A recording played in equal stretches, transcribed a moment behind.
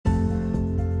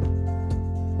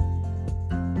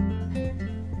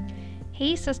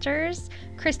Hey sisters,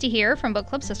 Christy here from Book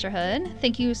Club Sisterhood.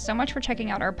 Thank you so much for checking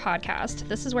out our podcast.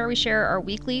 This is where we share our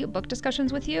weekly book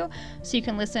discussions with you so you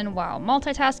can listen while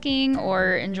multitasking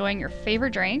or enjoying your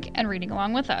favorite drink and reading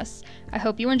along with us. I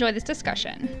hope you enjoy this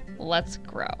discussion. Let's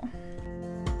grow.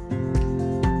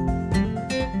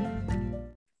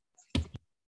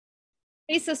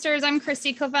 Hey sisters, I'm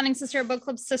Christy, co-founding sister at Book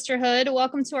Club Sisterhood.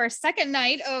 Welcome to our second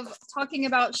night of talking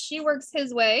about She Works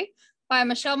His Way by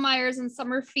Michelle Myers and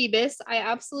Summer Phoebus. I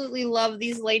absolutely love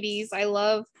these ladies. I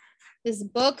love this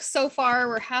book so far.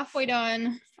 We're halfway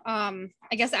done. I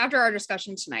guess after our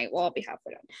discussion tonight, we'll all be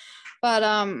halfway done.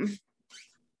 But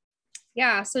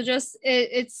yeah, so just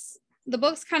it's the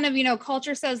book's kind of,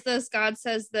 culture says this, God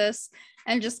says this,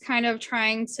 and just kind of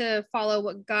trying to follow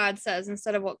what God says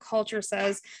instead of what culture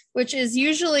says, which is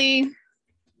usually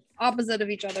opposite of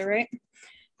each other, right?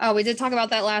 We did talk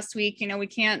about that last week. We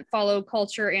can't follow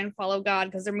culture and follow God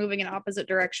because they're moving in opposite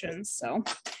directions. So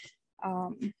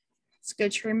it's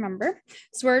good to remember.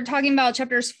 So we're talking about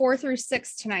chapters 4 through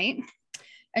 6 tonight.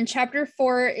 And chapter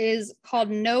 4 is called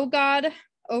Know God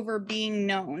Over Being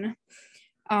Known.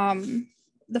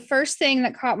 The first thing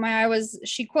that caught my eye was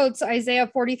she quotes Isaiah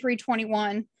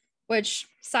 43:21, which,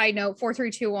 side note,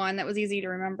 43:21, that was easy to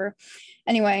remember.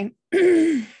 Anyway,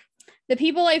 the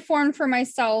people I formed for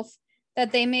myself,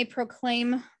 that they may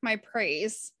proclaim my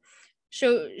praise.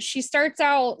 So she starts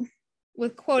out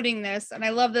with quoting this, and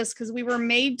I love this because we were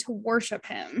made to worship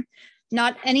him,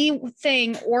 not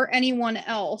anything or anyone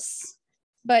else,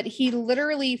 but he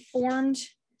literally formed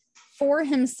for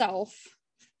himself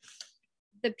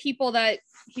the people that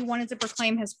he wanted to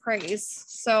proclaim his praise.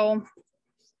 So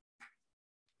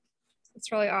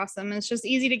it's really awesome. And it's just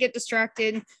easy to get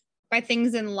distracted by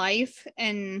things in life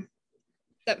and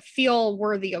that feel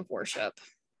worthy of worship.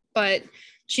 But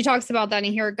she talks about that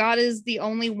in here. God is the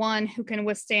only one who can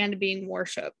withstand being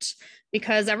worshiped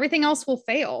because everything else will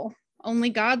fail.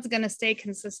 Only God's going to stay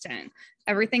consistent.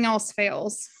 Everything else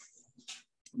fails,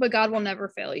 but God will never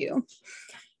fail you.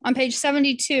 On page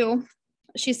 72,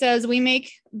 she says, we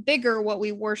make bigger what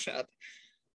we worship.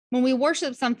 When we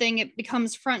worship something, it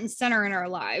becomes front and center in our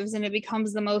lives, and it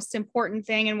becomes the most important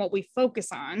thing and what we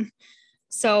focus on.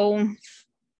 So,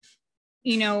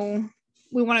 we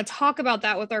want to talk about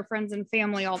that with our friends and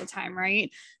family all the time,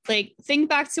 right? Like, think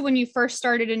back to when you first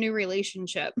started a new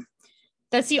relationship.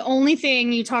 That's the only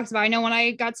thing you talked about. I know when I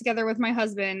got together with my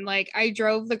husband, like, I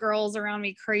drove the girls around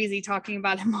me crazy talking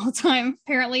about him all the time,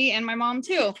 apparently, and my mom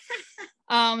too.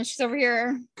 She's over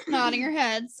here nodding her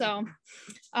head. So,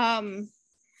 I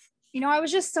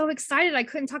was just so excited. I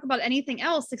couldn't talk about anything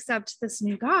else except this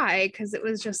new guy because it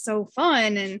was just so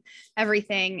fun and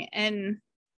everything. And,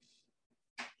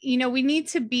 we need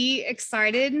to be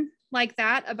excited like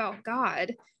that about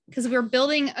God because we're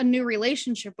building a new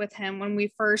relationship with him when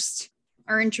we first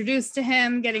are introduced to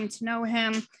him, getting to know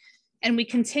him, and we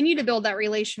continue to build that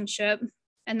relationship.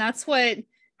 And that's what,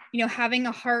 having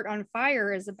a heart on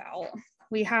fire is about.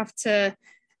 We have to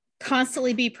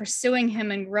constantly be pursuing him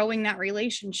and growing that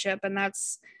relationship. And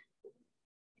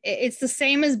it's the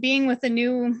same as being with a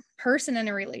new person in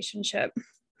a relationship.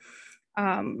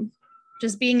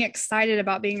 Just being excited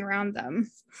about being around them.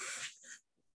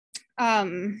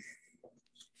 When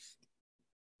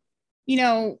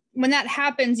that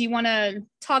happens, you want to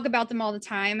talk about them all the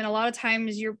time. And a lot of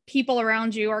times your people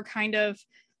around you are kind of,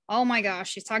 oh my gosh,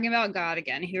 she's talking about God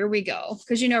again. Here we go.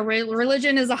 Because,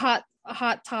 religion is a hot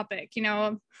topic,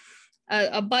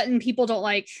 a button people don't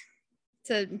like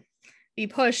to be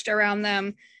pushed around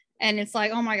them. And it's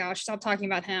like, oh my gosh, stop talking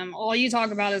about him. All you talk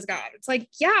about is God. It's like,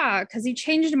 yeah, because he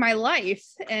changed my life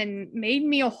and made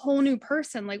me a whole new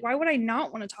person. Like, why would I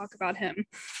not want to talk about him?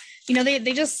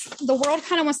 The world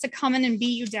kind of wants to come in and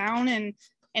beat you down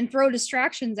and throw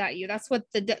distractions at you. That's what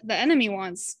the enemy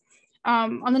wants.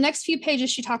 On the next few pages,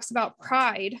 she talks about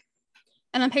pride.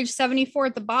 And on page 74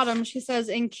 at the bottom, she says,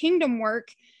 in kingdom work,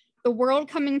 the world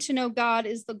coming to know God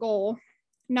is the goal,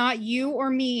 not you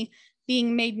or me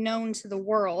being made known to the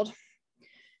world.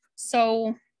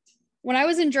 So when I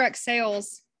was in direct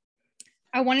sales,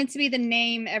 I wanted to be the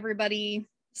name everybody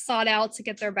sought out to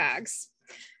get their bags.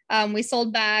 We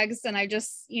sold bags, and I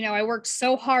just, I worked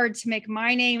so hard to make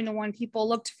my name the one people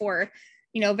looked for,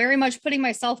 very much putting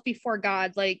myself before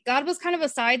God. Like, God was kind of a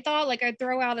side thought. Like, I'd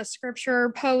throw out a scripture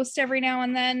post every now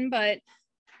and then, but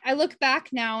I look back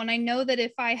now and I know that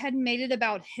if I had made it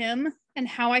about him and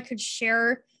how I could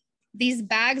share these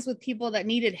bags with people that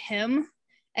needed him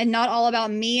and not all about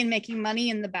me and making money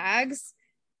in the bags,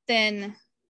 then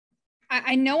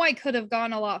I know I could have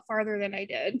gone a lot farther than I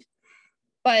did.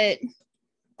 But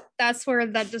that's where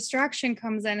that distraction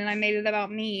comes in, and I made it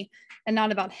about me and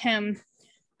not about him.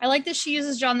 I like that she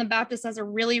uses John the Baptist as a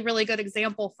really, really good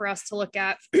example for us to look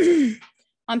at.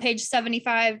 On page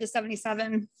 75 to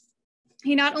 77,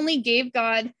 he not only gave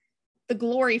God the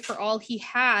glory for all he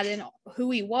had and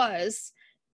who he was,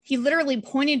 he literally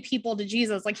pointed people to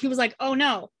Jesus. Like he was like, oh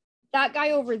no, that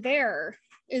guy over there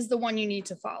is the one you need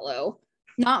to follow,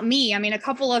 not me. I mean, a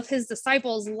couple of his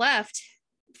disciples left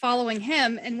following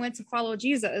him and went to follow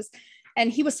Jesus.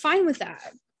 And he was fine with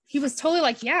that. He was totally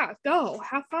like, yeah, go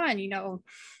have fun,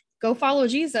 go follow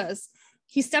Jesus.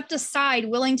 He stepped aside,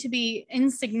 willing to be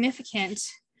insignificant,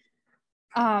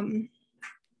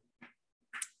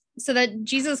 so that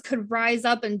Jesus could rise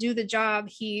up and do the job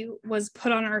he was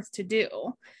put on earth to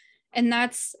do. And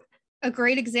that's a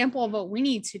great example of what we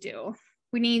need to do.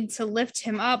 We need to lift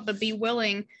him up, but be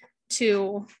willing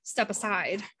to step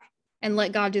aside and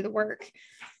let God do the work.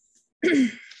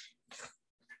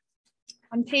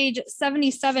 On page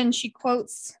 77, she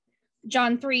quotes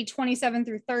John 3:27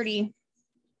 through 30.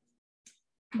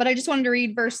 But I just wanted to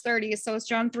read verse 30. So it's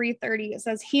John 3:30. It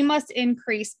says, he must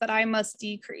increase, but I must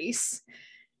decrease.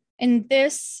 And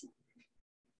that's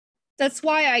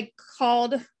why I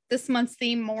called this month's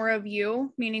theme More of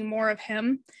You, meaning more of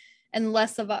him and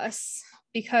less of us,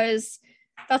 because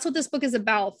that's what this book is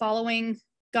about, following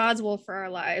God's will for our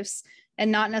lives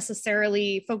and not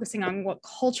necessarily focusing on what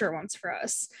culture wants for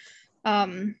us.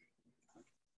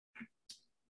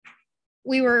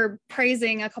 We were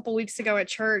praising a couple weeks ago at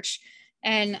church,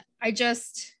 and I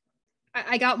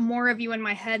got more of you in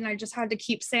my head, and I just had to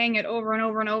keep saying it over and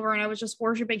over and over. And I was just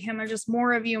worshiping him. There's just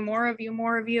more of you, more of you,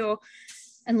 more of you,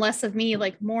 and less of me,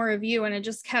 like more of you. And it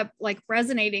just kept like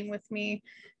resonating with me.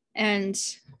 And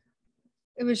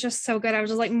it was just so good. I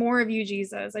was just like, more of you,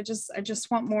 Jesus. I just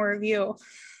want more of you.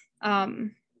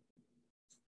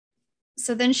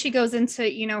 So then she goes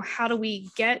into, how do we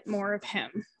get more of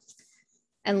him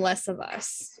and less of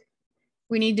us?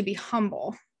 We need to be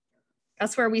humble.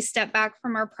 That's where we step back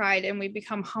from our pride and we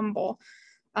become humble.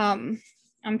 On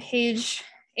page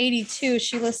 82,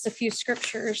 she lists a few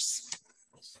scriptures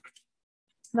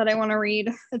that I want to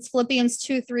read. It's Philippians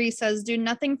 2:3 says, do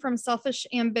nothing from selfish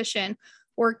ambition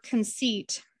or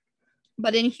conceit,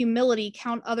 but in humility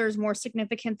count others more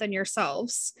significant than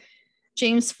yourselves.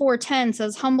 James 4:10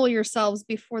 says, humble yourselves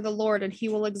before the Lord and he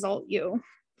will exalt you.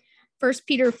 1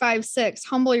 Peter 5:6,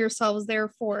 humble yourselves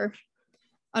therefore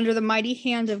under the mighty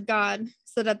hand of God,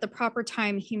 so that at the proper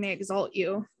time he may exalt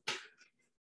you.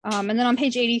 And then on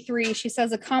page 83, she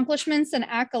says, accomplishments and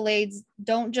accolades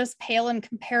don't just pale in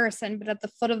comparison, but at the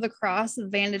foot of the cross,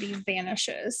 vanity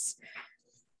vanishes.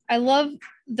 I love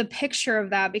the picture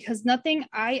of that, because nothing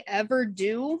I ever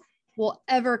do will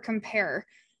ever compare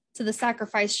to the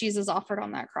sacrifice Jesus offered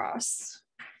on that cross.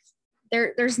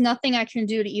 There's nothing I can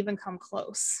do to even come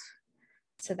close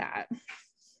to that.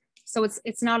 So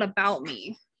it's not about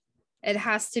me. It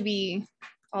has to be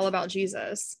all about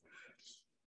Jesus.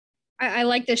 I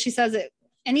like this. She says it,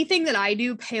 anything that I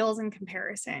do pales in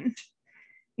comparison.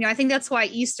 I think that's why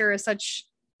Easter is such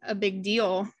a big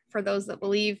deal for those that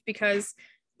believe, because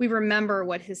we remember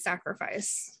what his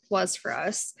sacrifice was for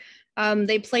us.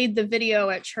 They played the video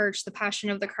at church, the Passion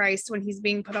of the Christ, when he's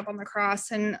being put up on the cross,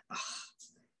 and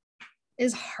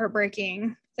is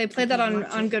heartbreaking. They played that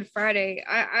on Good Friday.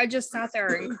 I just sat there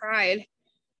and cried.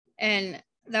 And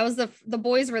that was the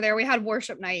boys were there. We had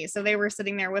worship night, so they were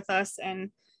sitting there with us.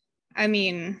 And I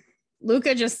mean,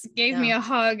 Luca just gave me a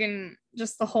hug, and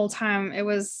just the whole time I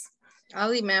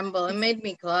remember, it made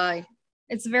me cry.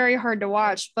 It's very hard to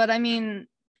watch, but I mean,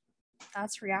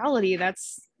 that's reality.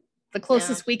 That's the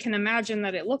closest we can imagine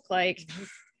that it looked like. Mm-hmm.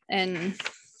 And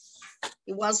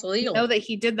it was real. Know that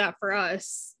he did that for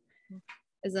us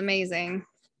is amazing.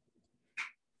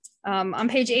 On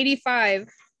page 85,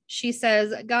 she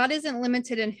says, God isn't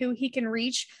limited in who he can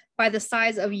reach by the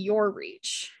size of your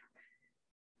reach.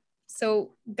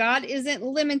 So God isn't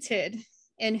limited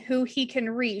in who he can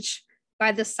reach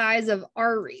by the size of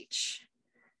our reach.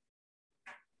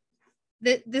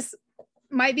 This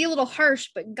might be a little harsh,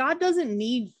 but God doesn't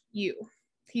need you.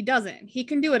 He doesn't. He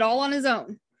can do it all on his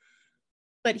own.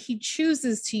 But he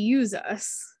chooses to use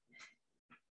us.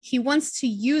 He wants to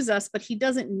use us, but he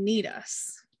doesn't need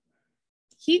us.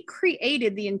 He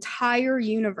created the entire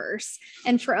universe.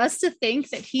 And for us to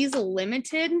think that he's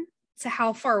limited to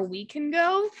how far we can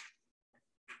go,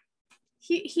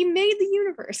 he made the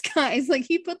universe, guys. Like,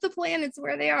 he put the planets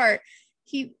where they are.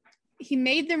 He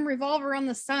made them revolve around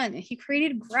the sun. He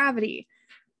created gravity.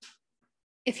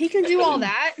 If he can do all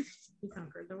that, He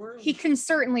conquered the world. he can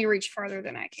certainly reach farther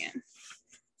than I can.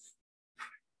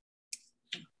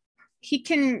 He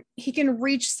can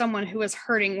reach someone who is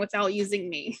hurting without using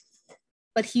me,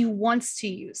 but he wants to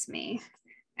use me.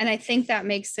 And I think that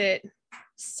makes it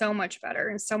so much better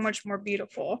and so much more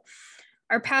beautiful.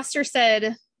 Our pastor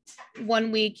said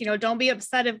one week, don't be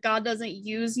upset if God doesn't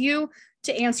use you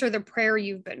to answer the prayer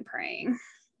you've been praying.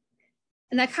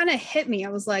 And that kind of hit me. I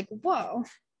was like, whoa.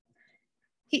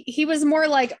 He was more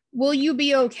like, will you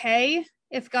be okay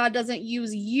if God doesn't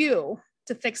use you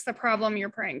to fix the problem you're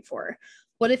praying for?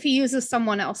 What if he uses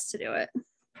someone else to do it?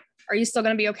 Are you still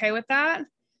going to be okay with that?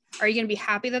 Are you going to be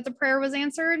happy that the prayer was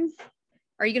answered?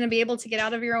 Are you going to be able to get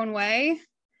out of your own way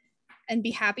and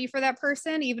be happy for that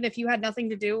person, even if you had nothing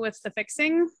to do with the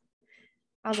fixing?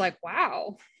 I was like,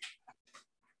 wow.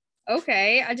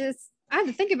 Okay. I had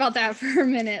to think about that for a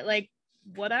minute. Like,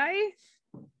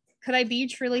 could I be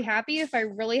truly happy if I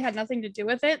really had nothing to do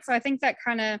with it? So I think that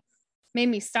kind of made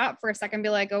me stop for a second and be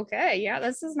like, okay, yeah,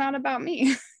 this is not about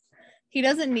me. He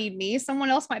doesn't need me. Someone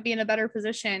else might be in a better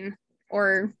position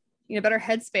or in a better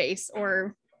headspace,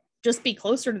 or just be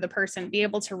closer to the person, be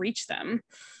able to reach them.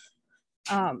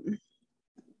 And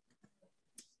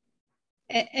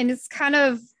it's kind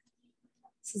of,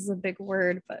 this is a big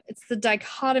word, but it's the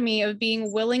dichotomy of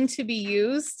being willing to be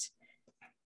used,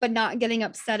 but not getting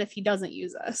upset if he doesn't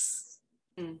use us.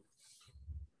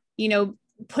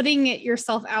 Putting it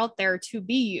yourself out there to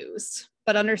be used,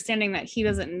 but understanding that he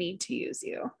doesn't need to use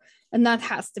you. And that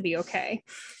has to be okay.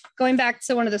 Going back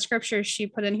to one of the scriptures she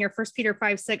put in here, 1 Peter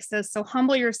 5:6 says, so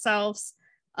humble yourselves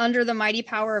under the mighty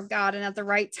power of God, and at the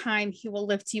right time, he will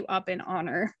lift you up in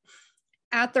honor.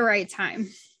 At the right time,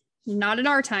 not in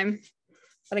our time,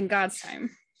 but in God's time.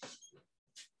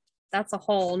 That's a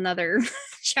whole nother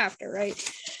chapter,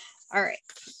 right? All right,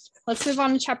 let's move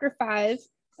on to chapter 5,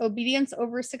 obedience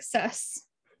over success.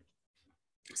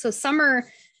 So Summer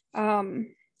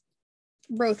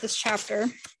wrote this chapter,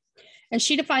 and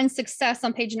she defines success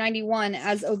on page 91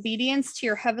 as obedience to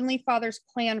your Heavenly Father's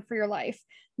plan for your life.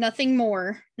 Nothing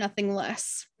more, nothing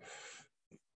less.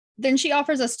 Then she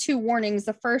offers us 2 warnings.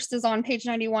 The first is on page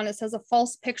 91. It says a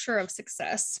false picture of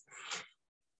success.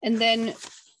 And then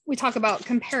we talk about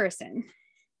comparison.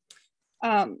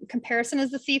 Comparison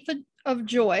is the thief of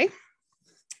joy.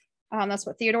 That's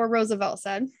what Theodore Roosevelt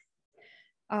said.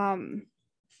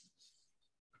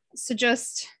 So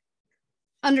just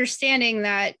understanding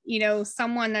that,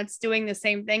 someone that's doing the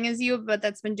same thing as you, but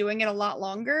that's been doing it a lot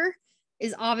longer,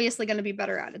 is obviously going to be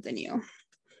better at it than you.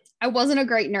 I wasn't a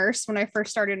great nurse when I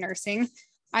first started nursing.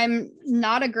 I'm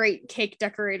not a great cake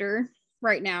decorator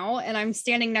right now. And I'm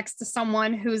standing next to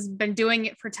someone who's been doing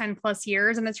it for 10 plus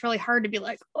years. And it's really hard to be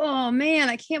like, oh man,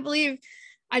 I can't believe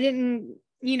I didn't,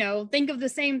 think of the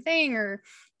same thing or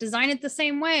design it the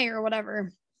same way or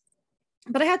whatever.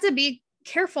 But I had to be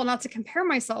careful not to compare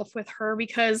myself with her,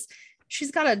 because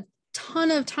she's got a ton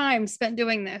of time spent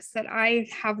doing this that I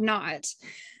have not.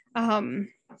 God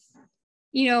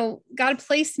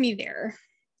placed me there.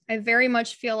 I very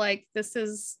much feel like this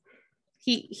is,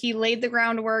 he laid the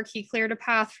groundwork. He cleared a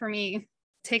path for me to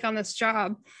take on this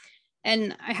job,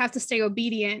 and I have to stay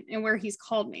obedient in where he's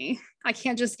called me. I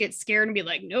can't just get scared and be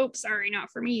like, nope, sorry,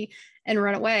 not for me, and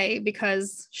run away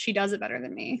because she does it better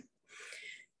than me.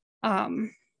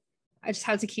 I just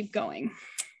have to keep going.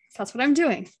 So that's what I'm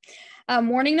doing.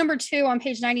 Warning number 2 on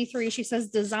page 93, she says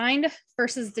designed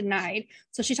versus denied.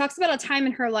 So she talks about a time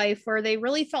in her life where they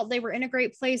really felt they were in a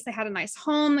great place. They had a nice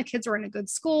home. The kids were in a good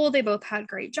school. They both had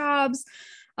great jobs.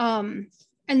 And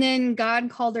then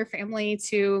God called their family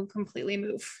to completely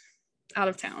move out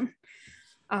of town.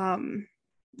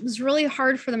 It was really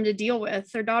hard for them to deal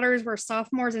with. Their daughters were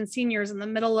sophomores and seniors in the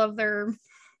middle of their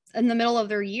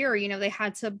year. They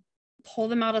had to pull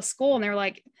them out of school, and they're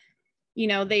like,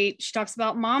 she talks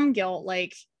about mom guilt.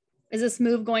 Like, is this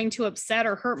move going to upset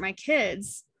or hurt my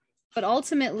kids? But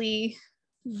ultimately,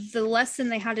 the lesson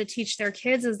they had to teach their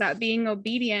kids is that being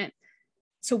obedient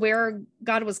to where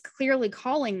God was clearly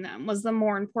calling them was the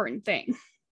more important thing.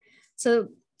 So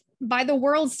by the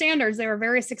world standards, they were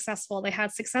very successful. They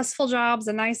had successful jobs,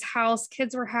 a nice house,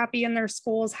 kids were happy in their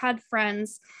schools, had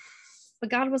friends.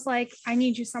 But God was like, I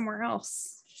need you somewhere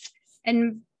else.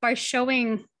 And by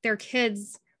showing their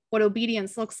kids what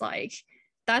obedience looks like,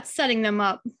 that's setting them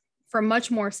up for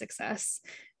much more success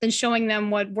than showing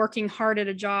them what working hard at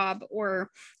a job or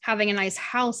having a nice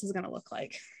house is going to look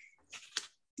like.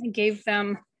 It gave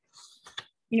them,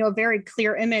 a very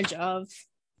clear image of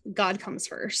God comes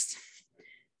first.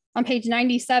 On page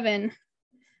 97,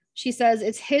 she says,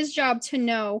 it's his job to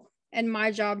know and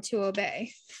my job to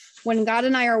obey. When God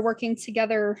and I are working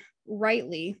together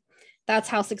rightly, that's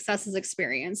how success is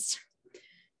experienced.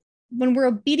 When we're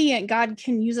obedient, God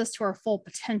can use us to our full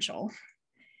potential.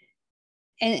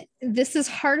 And this is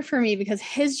hard for me because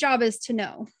his job is to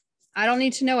know. I don't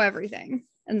need to know everything.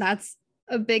 And that's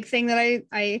a big thing that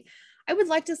I would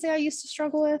like to say I used to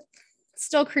struggle with. It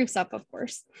still creeps up, of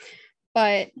course.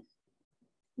 But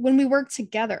when we work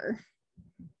together,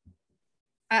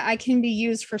 I can be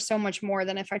used for so much more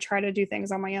than if I try to do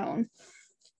things on my own.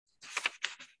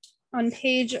 On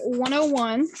page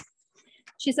 101,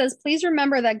 she says, please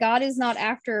remember that God is not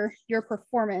after your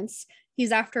performance.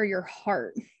 He's after your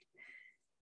heart.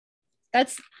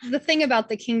 That's the thing about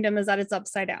the kingdom, is that it's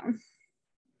upside down.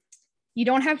 You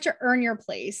don't have to earn your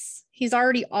place. He's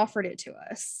already offered it to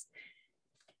us.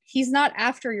 He's not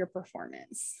after your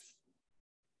performance.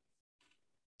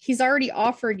 He's already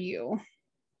offered you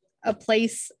a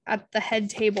place at the head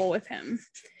table with him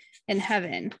in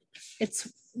heaven.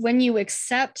 It's when you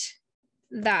accept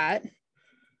that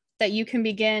you can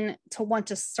begin to want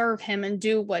to serve him and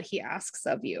do what he asks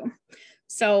of you.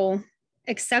 So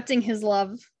accepting his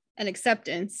love and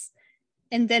acceptance,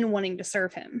 and then wanting to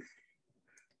serve him.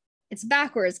 It's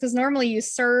backwards, because normally you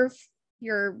serve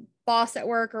your boss at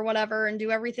work or whatever and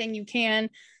do everything you can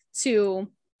to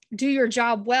do your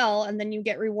job well, and then you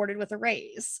get rewarded with a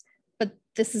raise. But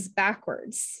this is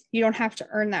backwards. You don't have to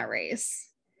earn that raise.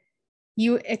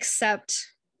 You accept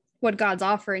what God's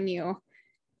offering you,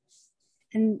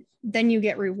 and then you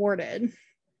get rewarded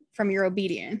from your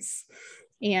obedience.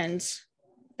 And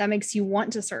that makes you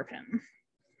want to serve him.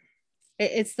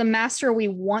 It's the master we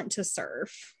want to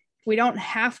serve. We don't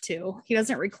have to. He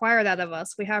doesn't require that of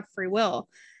us. We have free will.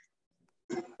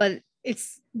 But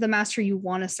it's the master you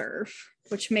want to serve,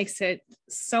 which makes it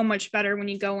so much better when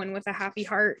you go in with a happy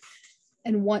heart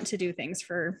and want to do things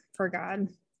for God.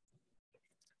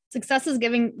 Success is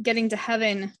getting to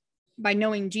heaven by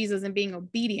knowing Jesus and being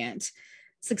obedient.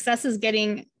 Success is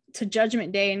getting to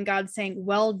judgment day and God saying,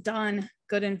 well done,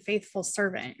 good and faithful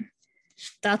servant.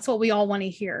 That's what we all want to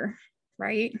hear,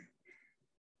 right?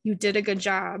 You did a good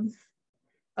job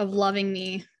of loving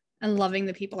me and loving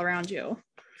the people around you.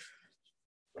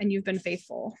 And you've been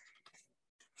faithful.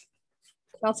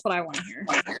 That's what I want to hear.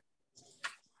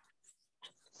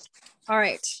 All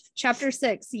right, chapter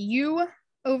 6, you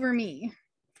over me.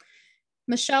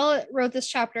 Michelle wrote this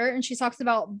chapter, and she talks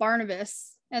about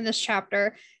Barnabas in this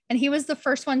chapter, and he was the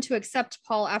first one to accept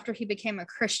Paul after he became a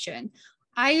Christian.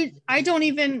 I don't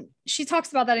even, she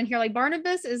talks about that in here, like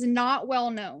Barnabas is not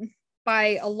well known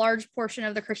by a large portion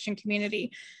of the Christian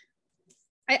community.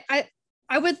 I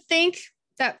would think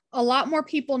that a lot more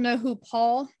people know who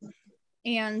Paul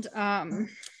and I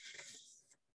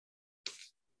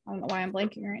don't know why I'm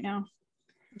blanking right now.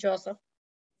 Joseph.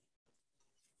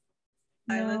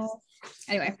 No.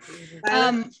 Anyway,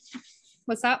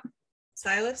 what's that?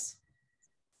 Silas?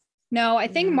 No, I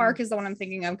think Mark is the one I'm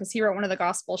thinking of, because he wrote one of the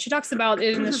Gospels. She talks about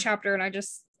it in this chapter, and I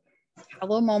just had a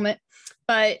little moment.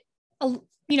 But,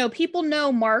 people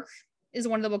know Mark is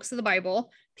one of the books of the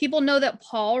Bible. People know that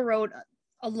Paul wrote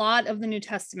a lot of the New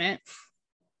Testament.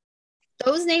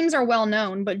 Those names are well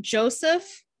known, but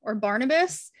Joseph or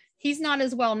Barnabas, he's not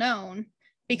as well known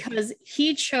because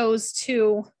he chose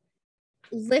to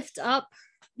lift up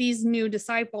these new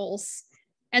disciples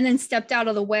and then stepped out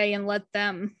of the way and let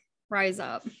them rise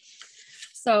up.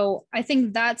 So I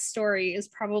think that story is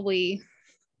probably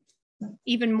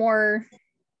even more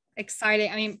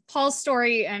exciting. I mean, Paul's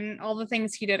story and all the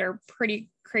things he did are pretty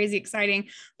crazy exciting,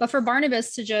 but for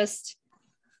Barnabas to just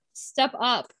step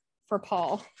up for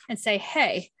Paul and say,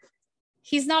 hey,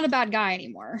 he's not a bad guy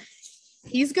anymore.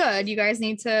 He's good. You guys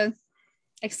need to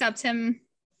accept him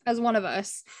as one of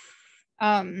us.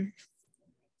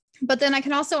 But then I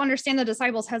can also understand the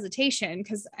disciples' hesitation,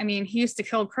 because I mean, he used to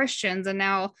kill Christians, and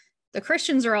now the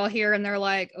Christians are all here and they're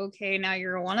like, okay, now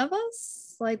you're one of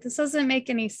us. Like, this doesn't make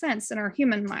any sense in our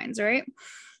human minds, right?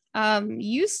 You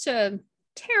used to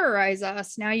terrorize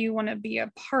us. Now you want to be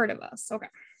a part of us. Okay.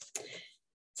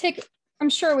 I'm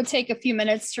sure it would take a few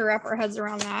minutes to wrap our heads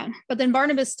around that. But then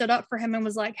Barnabas stood up for him and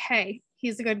was like, hey,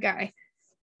 he's a good guy.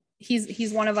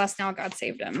 He's one of us now. God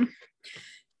saved him.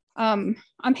 On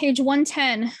page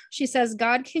 110, she says,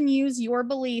 God can use your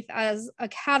belief as a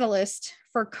catalyst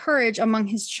for courage among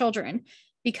his children,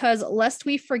 because lest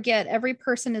we forget, every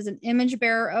person is an image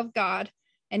bearer of God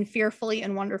and fearfully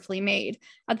and wonderfully made.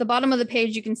 At the bottom of the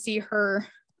page, you can see her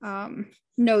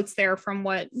notes there from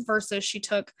what verses she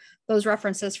took those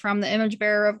references from: the image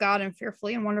bearer of God and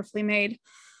fearfully and wonderfully made.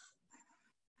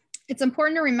 It's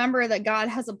important to remember that God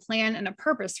has a plan and a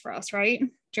purpose for us, right?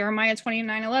 Jeremiah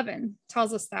 29:11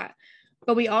 tells us that.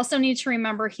 But we also need to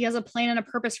remember he has a plan and a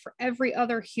purpose for every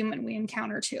other human we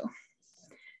encounter too.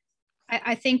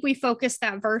 I think we focus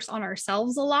that verse on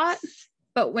ourselves a lot,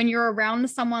 but when you're around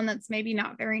someone that's maybe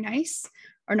not very nice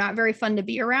or not very fun to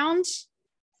be around,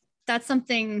 that's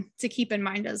something to keep in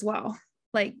mind as well.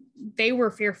 Like they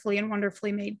were fearfully and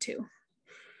wonderfully made too,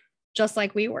 just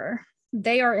like we were.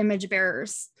 They are image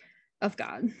bearers of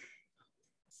God,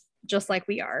 just like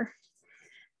we are.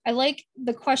 I like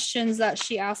the questions that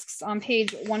she asks on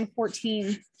page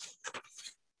 114,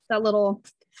 that little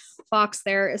box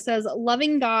there. It says,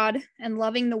 loving God and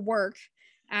loving the work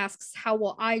asks, how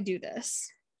will I do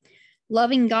this?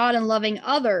 Loving God and loving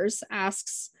others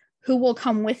asks, who will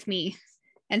come with me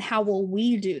and how will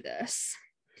we do this?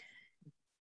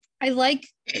 I like,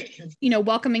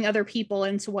 welcoming other people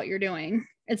into what you're doing.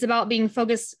 It's about being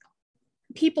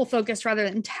people focused rather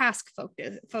than task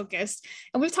focused.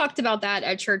 And we've talked about that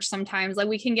at church sometimes. Like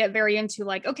we can get very into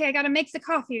like, okay, I got to make the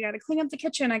coffee. I got to clean up the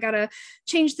kitchen. I got to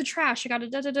change the trash. I got to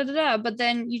da, da, da, da, da. But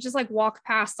then you just like walk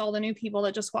past all the new people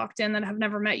that just walked in that have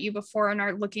never met you before and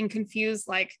are looking confused.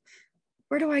 Like,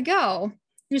 where do I go?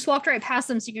 You just walked right past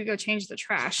them so you could go change the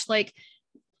trash. Like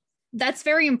that's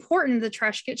very important. The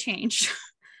trash get changed,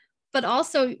 but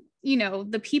also,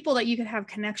 the people that you could have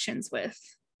connections with,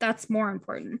 that's more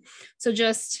important. So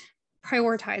just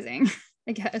prioritizing,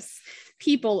 I guess,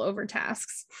 people over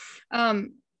tasks.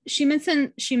 She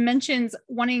mentions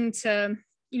wanting to,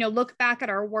 look back at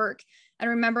our work and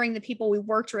remembering the people we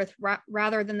worked with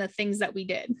rather than the things that we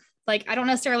did. Like, I don't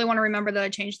necessarily want to remember that I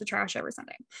changed the trash every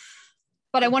Sunday,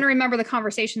 but I want to remember the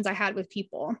conversations I had with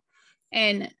people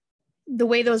and the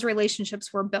way those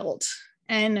relationships were built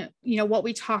and, what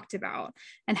we talked about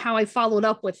and how I followed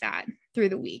up with that through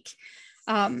the week.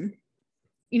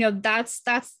 That's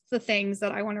the things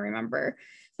that I want to remember,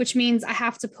 which means I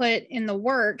have to put in the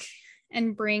work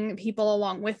and bring people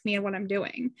along with me in what I'm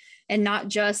doing and not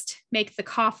just make the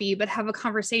coffee, but have a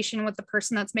conversation with the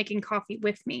person that's making coffee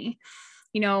with me.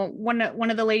 One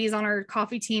of the ladies on our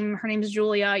coffee team, her name is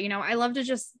Julia. I love to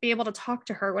just be able to talk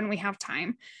to her when we have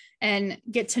time and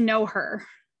get to know her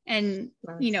and,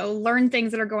 learn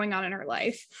things that are going on in her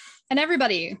life and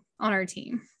everybody on our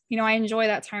team. I enjoy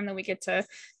that time that we get to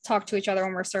talk to each other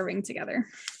when we're serving together.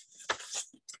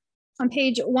 On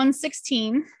page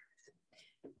 116,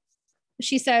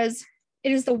 she says,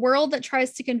 it is the world that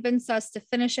tries to convince us to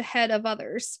finish ahead of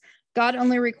others. God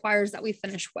only requires that we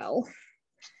finish well.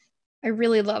 I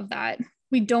really love that.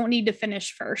 We don't need to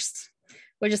finish first,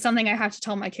 which is something I have to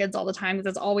tell my kids all the time because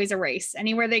it's always a race.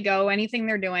 Anywhere they go, anything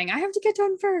they're doing, I have to get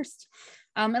done first.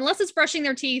 Unless it's brushing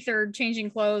their teeth or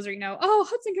changing clothes or, oh,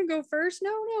 Hudson can go first.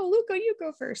 No, Luca, you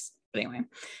go first. But anyway,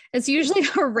 it's usually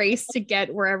a race to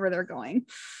get wherever they're going.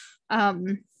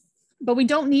 But we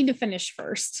don't need to finish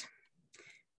first.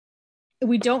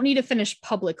 We don't need to finish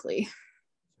publicly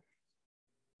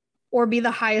or be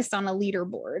the highest on a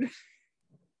leaderboard.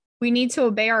 We need to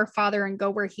obey our Father and go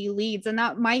where he leads. And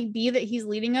that might be that he's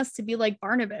leading us to be like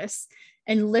Barnabas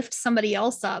and lift somebody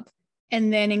else up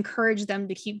and then encourage them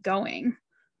to keep going.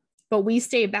 But we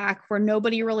stay back where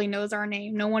nobody really knows our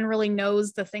name. No one really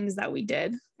knows the things that we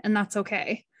did. And that's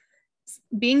okay.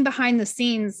 Being behind the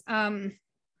scenes, the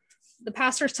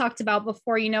pastors talked about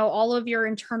before, all of your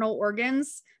internal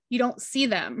organs, you don't see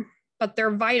them, but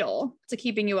they're vital to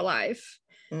keeping you alive.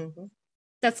 Mm-hmm.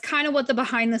 That's kind of what the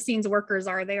behind the scenes workers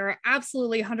are. They are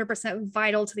absolutely 100%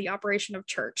 vital to the operation of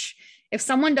church. If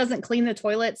someone doesn't clean the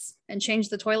toilets and change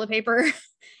the toilet paper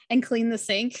and clean the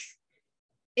sink,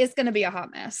 it's going to be a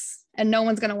hot mess and no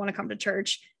one's going to want to come to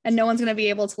church and no one's going to be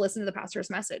able to listen to the pastor's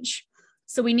message.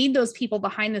 So we need those people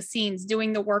behind the scenes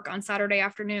doing the work on Saturday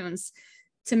afternoons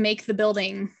to make the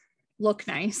building look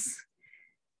nice,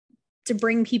 to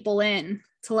bring people in,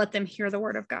 to let them hear the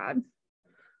word of God.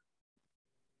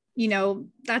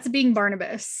 That's being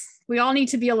Barnabas. We all need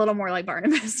to be a little more like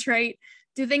Barnabas, right?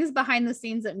 Do things behind the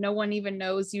scenes that no one even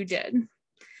knows you did.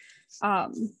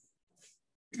 On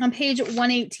page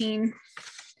 118,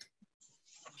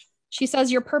 she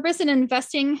says, your purpose in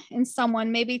investing in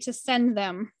someone may be to send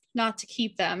them, not to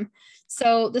keep them.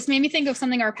 So this made me think of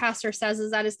something our pastor says,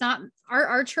 is that it's not,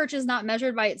 our church is not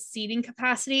measured by its seating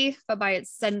capacity, but by its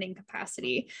sending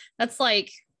capacity. That's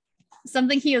like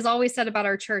something he has always said about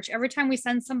our church. Every time we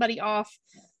send somebody off,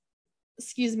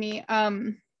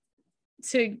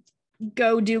 to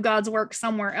go do God's work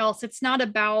somewhere else, it's not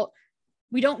about,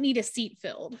 we don't need a seat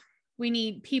filled. We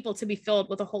need people to be filled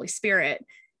with the Holy Spirit.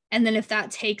 And then if that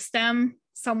takes them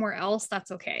somewhere else,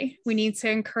 that's okay. We need to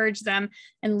encourage them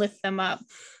and lift them up.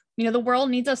 The world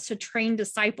needs us to train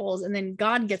disciples, and then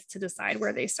God gets to decide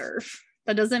where they serve.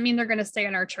 That doesn't mean they're going to stay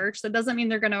in our church. That doesn't mean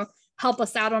they're going to help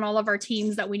us out on all of our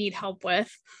teams that we need help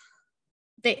with.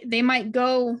 They might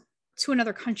go to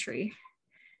another country.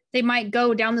 They might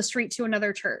go down the street to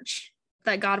another church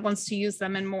that God wants to use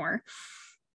them in more.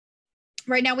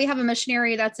 Right now we have a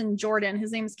missionary that's in Jordan.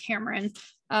 His name's Cameron.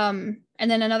 And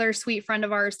then another sweet friend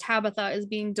of ours, Tabitha, is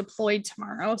being deployed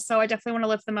tomorrow. So I definitely want to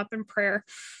lift them up in prayer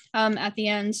at the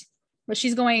end. But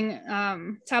she's going,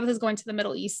 Tabitha's going to the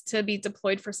Middle East to be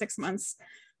deployed for 6 months.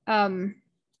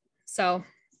 So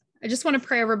I just want to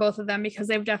pray over both of them because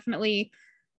they've definitely,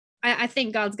 I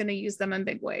think God's going to use them in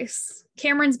big ways.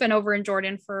 Cameron's been over in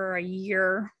Jordan for a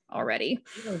year already.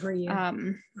 Over a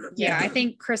year. Yeah, I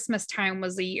think Christmas time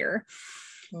was a year.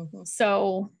 Mhm.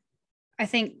 So I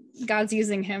think God's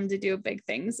using him to do big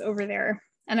things over there.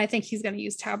 And I think he's going to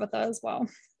use Tabitha as well.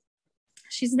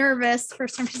 She's nervous,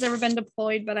 first time she's ever been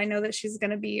deployed, but I know that she's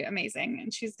going to be amazing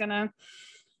and she's going to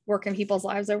work in people's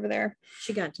lives over there.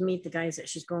 She got to meet the guys that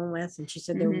she's going with, and she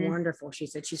said they're wonderful. She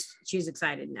said she's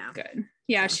excited now. Good.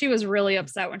 Yeah, she was really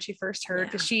upset when she first heard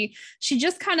because she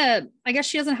just kind of, I guess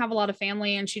she doesn't have a lot of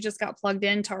family and she just got plugged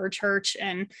into our church,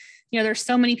 and there's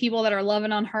so many people that are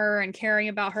loving on her and caring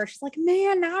about her. She's like,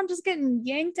 man, now I'm just getting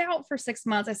yanked out for 6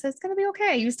 months. I said, it's going to be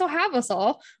okay. You still have us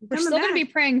all. We're still going to be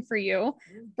praying for you.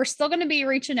 We're still going to be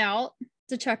reaching out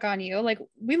to check on you. Like,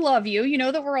 we love you. You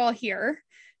know that we're all here.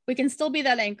 We can still be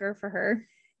that anchor for her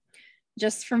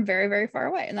just from very, very far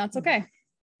away. And that's okay.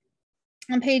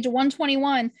 On page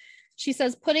 121, she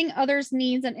says, putting others'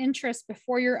 needs and interests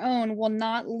before your own will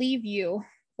not leave you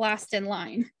last in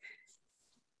line.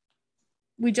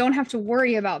 We don't have to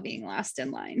worry about being last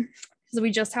in line because we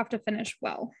just have to finish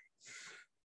well.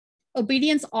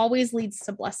 Obedience always leads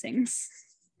to blessings.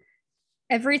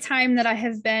 Every time that I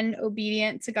have been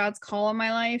obedient to God's call in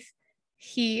my life,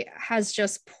 he has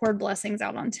just poured blessings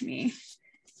out onto me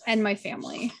and my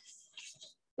family.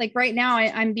 Like right now,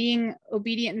 I'm being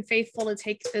obedient and faithful to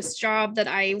take this job that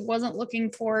I wasn't looking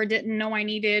for, didn't know I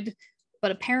needed, but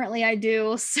apparently I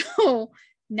do. So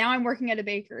now I'm working at a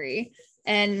bakery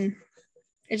and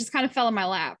it just kind of fell in my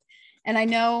lap. And I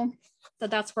know that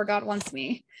that's where God wants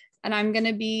me. And I'm going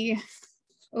to be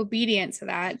obedient to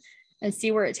that and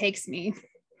see where it takes me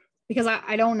because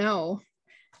I don't know.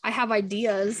 I have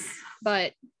ideas,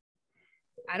 but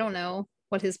I don't know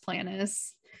what his plan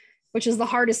is, which is the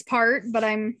hardest part, but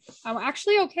I'm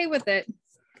actually okay with it,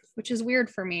 which is weird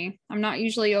for me. I'm not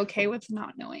usually okay with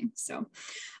not knowing. So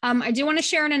I do want to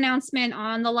share an announcement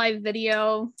on the live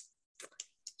video,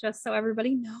 just so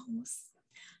everybody knows.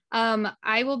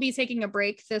 I will be taking a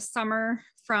break this summer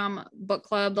from book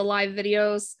club, the live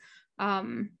videos.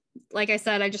 Like I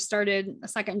said, I just started a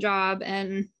second job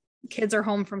and kids are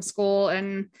home from school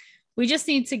and we just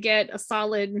need to get a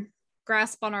solid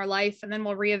grasp on our life, and then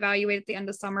we'll reevaluate at the end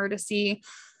of summer to see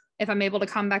if I'm able to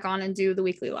come back on and do the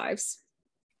weekly lives.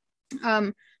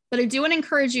 But I do want to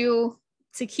encourage you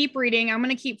to keep reading. I'm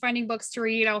going to keep finding books to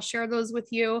read. I'll share those with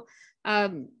you.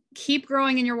 Keep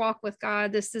growing in your walk with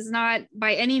God. This is not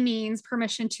by any means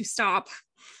permission to stop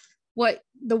what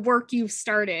the work you've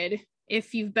started.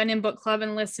 If you've been in book club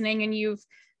and listening and you've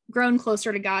grown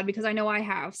closer to God, because I know I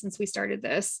have since we started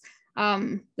this.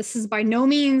 This is by no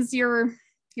means you're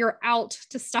out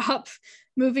to stop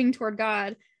moving toward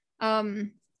God.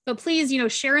 But please,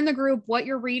 share in the group what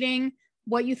you're reading,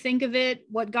 what you think of it,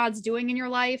 what God's doing in your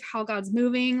life, how God's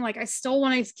moving. Like, I still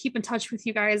want to keep in touch with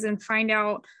you guys and find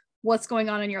out what's going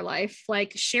on in your life.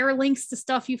 Like, share links to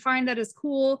stuff you find that is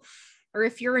cool. Or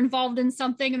if you're involved in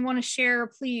something and want to share,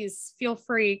 please feel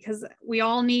free, because we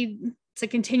all need to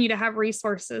continue to have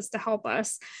resources to help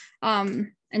us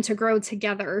and to grow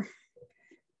together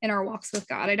in our walks with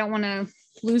God. I don't want to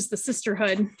lose the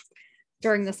sisterhood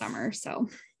during the summer. So,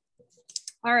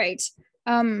 all right.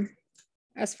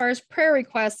 As far as prayer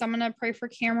requests, I'm going to pray for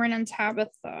Cameron and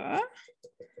Tabitha.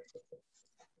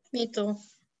 Me too.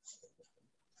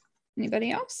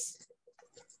 Anybody else?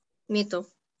 Me too.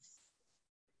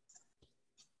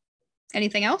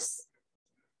 Anything else?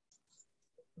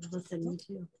 Listen, me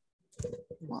too.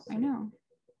 Well, I know.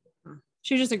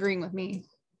 She was just agreeing with me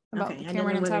about Okay, I Cameron didn't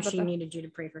know and whether she Tabitha. needed you to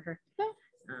pray for her. No.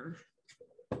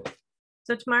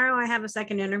 So tomorrow I have a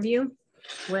second interview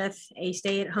with a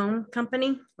stay-at-home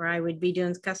company where I would be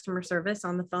doing customer service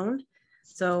on the phone.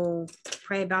 So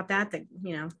pray about that,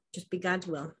 just be God's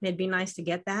will. It'd be nice to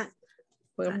get that.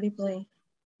 Will be playing.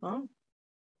 Oh,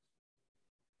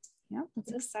 Yeah,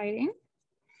 that's exciting.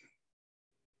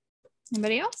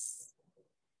 Anybody else?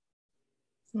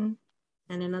 And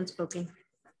an unspoken.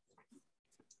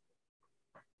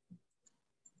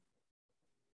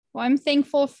 Well, I'm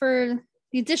thankful for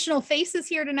the additional faces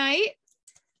here tonight.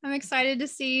 I'm excited to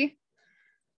see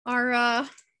our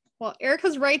Well,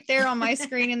 Erica's right there on my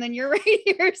screen, and then you're right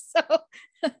here. So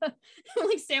I'm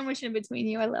like sandwiched in between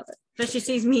you. I love it. But she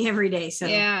sees me every day. So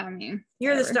Yeah, I mean,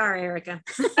 you're the whatever. star, Erica.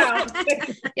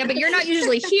 Yeah, but you're not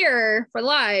usually here for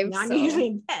live. I'm so, usually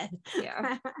in bed.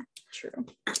 Yeah, true.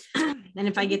 And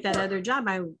if I get that other job,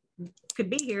 I could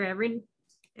be here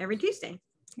every Tuesday.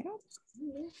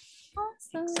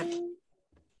 Awesome.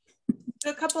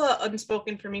 A couple of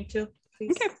unspoken for me too,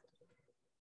 please. Okay.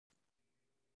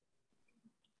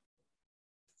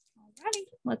 Alrighty,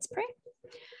 let's pray.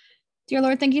 Dear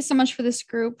Lord, thank you so much for this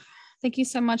group. Thank you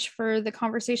so much for the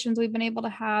conversations we've been able to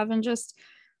have and just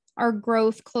our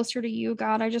growth closer to you,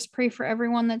 God. I just pray for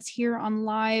everyone that's here on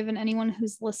live and anyone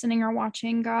who's listening or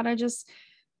watching, God. I just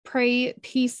pray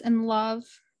peace and love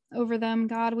over them,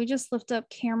 God. We just lift up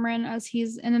Cameron as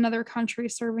he's in another country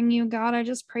serving you, God. I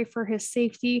just pray for his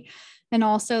safety and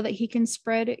also that he can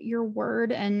spread your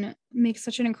word and make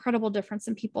such an incredible difference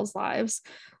in people's lives.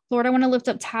 Lord, I want to lift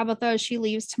up Tabitha as she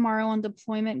leaves tomorrow on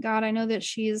deployment, God. I know that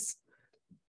she's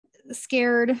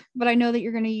scared, but I know that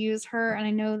you're going to use her, and I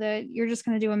know that you're just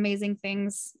going to do amazing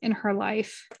things in her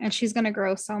life, and she's going to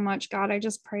grow so much, God. I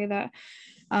just pray that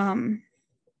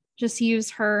just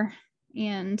use her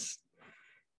and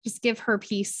just give her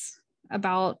peace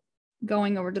about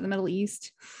going over to the Middle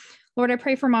East. Lord, I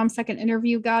pray for Mom's second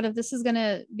interview, God. If this is going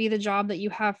to be the job that you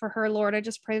have for her, Lord, I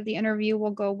just pray that the interview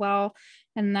will go well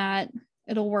and that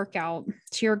it'll work out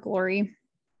to your glory.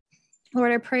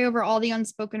 Lord, I pray over all the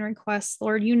unspoken requests.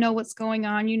 Lord, you know what's going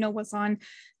on. You know what's on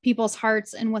people's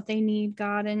hearts and what they need,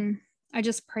 God. And I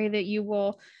just pray that you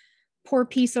will pour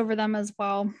peace over them as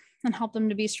well and help them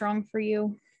to be strong for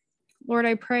you. Lord,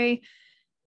 I pray,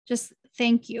 just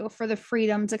thank you for the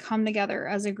freedom to come together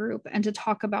as a group and to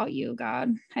talk about you,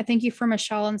 God. I thank you for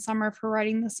Michelle and Summer for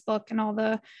writing this book and all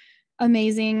the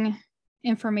amazing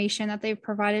information that they've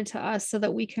provided to us so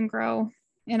that we can grow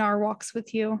in our walks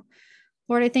with you.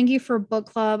 Lord, I thank you for book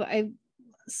club. I'm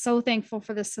so thankful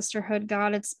for the sisterhood,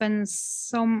 God. It's been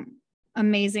so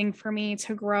amazing for me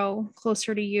to grow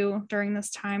closer to you during this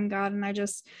time, God. And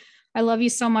I love you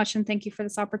so much and thank you for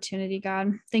this opportunity,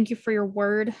 God. Thank you for your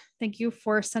word. Thank you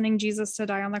for sending Jesus to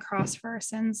die on the cross for our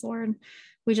sins, Lord.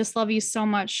 We just love you so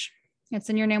much. It's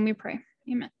in your name we pray.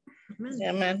 Amen.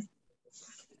 Amen.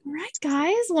 All right,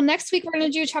 guys. Well, next week we're going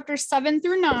to do chapter 7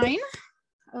 through 9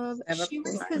 of 7 She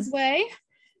through Went 9. His Way.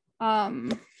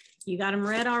 You got them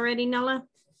read already, Nella?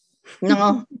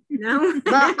 No, No?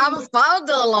 but I'm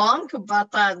farther along, but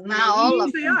now all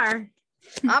of they them. are.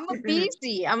 I'm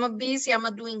busy. I'm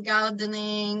doing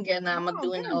gardening and I'm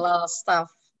doing good. a lot of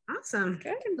stuff. Awesome.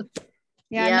 Good.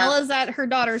 Yeah, Yeah. Nella's at her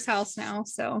daughter's house now,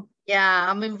 so. Yeah,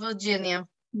 I'm in Virginia.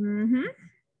 Mm-hmm.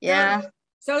 Yeah.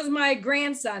 So is my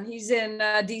grandson. He's in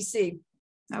DC.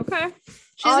 Okay.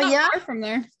 She's Oh, not yeah? far from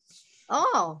there.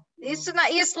 Oh, it's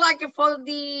like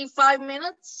 45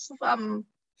 minutes.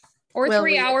 Or Well,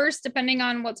 3 we- hours, depending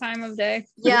on what time of day.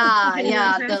 Yeah, Yeah,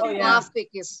 yeah. okay. The Oh, yeah. traffic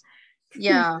is,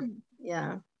 yeah.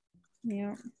 Yeah.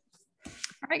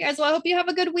 All right, guys. Well, I hope you have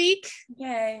a good week.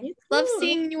 Okay. Love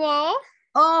seeing you all.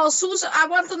 Oh, Susan, I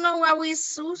want to know how is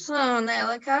Susan,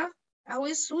 Erica? How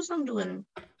is Susan doing?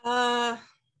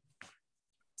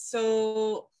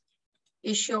 So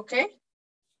Is she okay?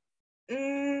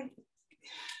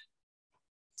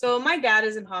 so my dad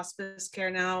is in hospice care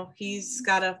now. He's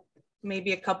got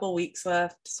maybe a couple weeks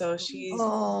left. So she's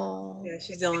Oh,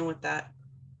 she's dealing with that.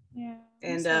 Yeah.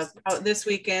 And I'm so sorry. this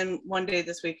weekend, one day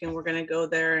this weekend, we're gonna go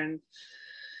there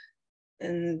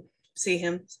and see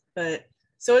him. But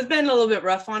so it's been a little bit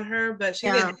rough on her, but she's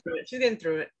Yeah. getting through it. She's getting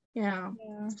through it. yeah.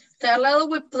 Yeah. Tell her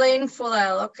we're praying for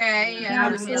her, okay? Yeah,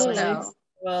 And we miss absolutely. her.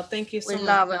 Well, thank you so We much.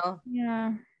 love her.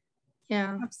 Yeah.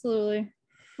 Yeah. Absolutely.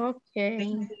 Okay.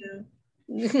 Thank you.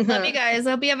 Love you guys.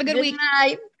 Hope you have a good week.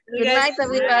 Night. Good night,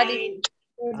 everybody.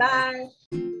 Bye.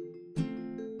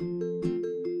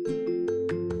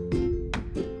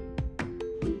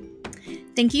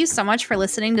 Thank you so much for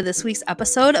listening to this week's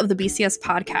episode of the BCS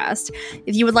podcast.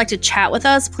 If you would like to chat with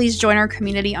us, please join our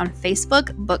community on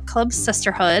Facebook, Book Club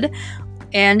Sisterhood,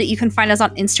 and you can find us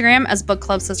on Instagram as Book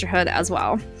Club Sisterhood as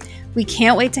well. We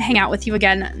can't wait to hang out with you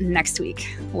again next week.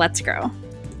 Let's grow.